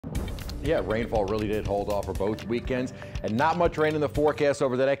Yeah, rainfall really did hold off for both weekends, and not much rain in the forecast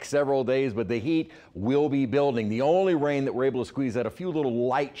over the next several days, but the heat will be building. The only rain that we're able to squeeze out, a few little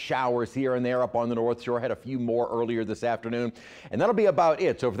light showers here and there up on the North Shore. Had a few more earlier this afternoon, and that'll be about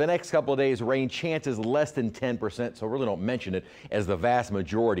it. So over the next couple of days, rain chances less than 10%, so really don't mention it, as the vast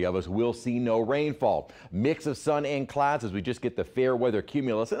majority of us will see no rainfall. Mix of sun and clouds as we just get the fair weather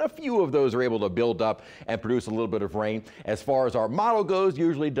cumulus, and a few of those are able to build up and produce a little bit of rain. As far as our model goes,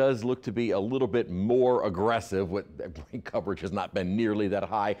 usually does look to be a little bit more aggressive. With rain coverage has not been nearly that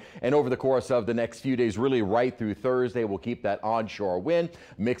high, and over the course of the next few days, really right through Thursday, we'll keep that onshore wind,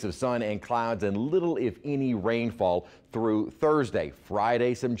 mix of sun and clouds, and little if any rainfall through Thursday.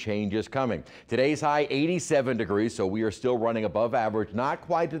 Friday, some changes coming. Today's high 87 degrees, so we are still running above average, not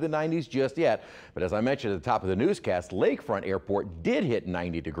quite to the 90s just yet, but as I mentioned at the top of the newscast, Lakefront Airport did hit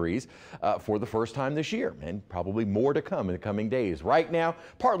 90 degrees for the first time this year, and probably more to come in the coming days. Right now,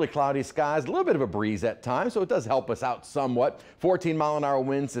 partly cloudy skies, a little bit of a breeze at times, so it does help us out somewhat. 14-mile-an-hour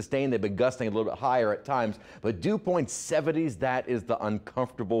winds sustained. They've been gusting a little bit higher at times, but dew point 70s, that is the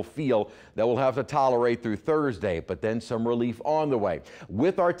uncomfortable feel that we'll have to tolerate through Thursday, but then some relief on the way.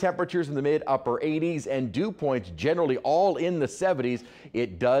 With our temperatures in the mid-upper 80s and dew points generally all in the 70s,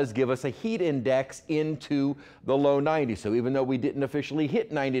 it does give us a heat index into the low 90s. So even though we didn't officially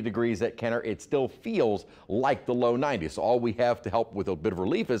hit 90 degrees at Kenner, it still feels like the low 90s. So all we have to help with a bit of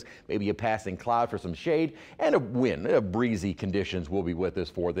relief is maybe a passing cloud for some shade and a wind. Breezy conditions will be with us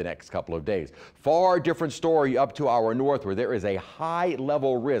for the next couple of days. Far different story up to our north, where there is a high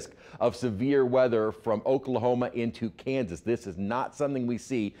level risk of severe weather from Oklahoma into Kansas. This is not something we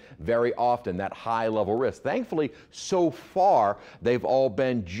see very often, that high level risk. Thankfully, so far, they've all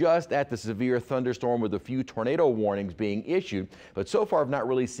been just at the severe thunderstorm with a few tornado warnings being issued, but so far I've not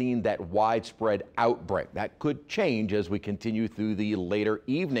really seen that widespread outbreak. That could change as we continue through the later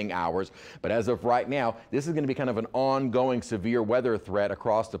evening hours, but as of right now, this is going to be kind of an ongoing severe weather threat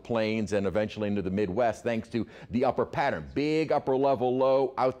across the plains and eventually into the Midwest, thanks to the upper pattern. Big upper level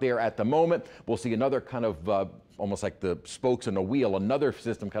low out there at the moment. We'll see another kind of almost like the spokes in a wheel, another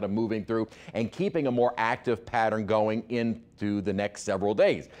system kind of moving through and keeping a more active pattern going into the next several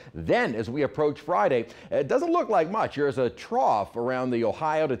days. Then as we approach Friday, it doesn't look like much. There's a trough around the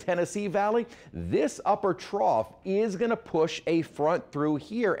Ohio to Tennessee Valley. This upper trough is going to push a front through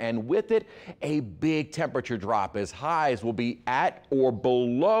here, and with it, a big temperature drop as highs will be at or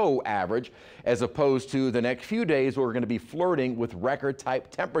below average, as opposed to the next few days where we're going to be flirting with record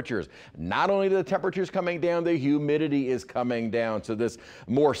type temperatures. Not only the temperatures coming down, the humidity is coming down, so this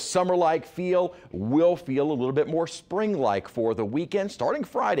more summer-like feel will feel a little bit more spring-like for the weekend, starting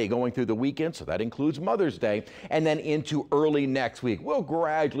Friday going through the weekend, so that includes Mother's Day, and then into early next week. We'll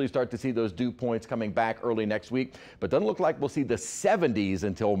gradually start to see those dew points coming back early next week, but doesn't look like we'll see the 70s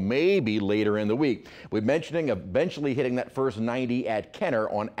until maybe later in the week. We're mentioning eventually hitting that first 90 at Kenner.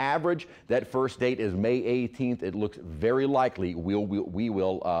 On average, that first date is May 18th. It looks very likely we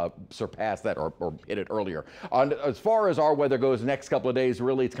will surpass that or hit it earlier. As far as our weather goes, the next couple of days,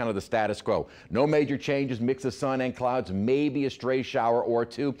 really it's kind of the status quo. No major changes, mix of sun and clouds, maybe a stray shower or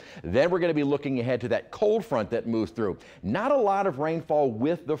two. Then we're going to be looking ahead to that cold front that moves through. Not a lot of rainfall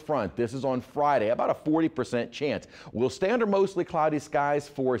with the front. This is on Friday, about a 40% chance. We'll stay under mostly cloudy skies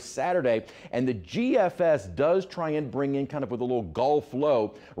for Saturday, and the GFS does try and bring in kind of with a little Gulf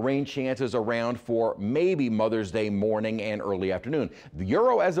low rain chances around for maybe Mother's Day morning and early afternoon. The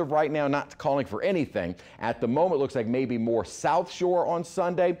Euro, as of right now, not calling for anything. At the moment, looks like maybe more South Shore on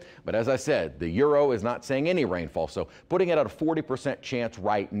Sunday, but as I said, the Euro is not saying any rainfall, so putting it at a 40% chance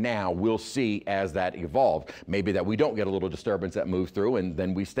right now. We'll see as that evolves. Maybe that we don't get a little disturbance that moves through and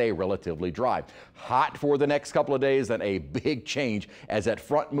then we stay relatively dry. Hot for the next couple of days, then a big change as that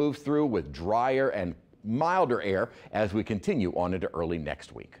front moves through with drier and milder air as we continue on into early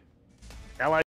next week.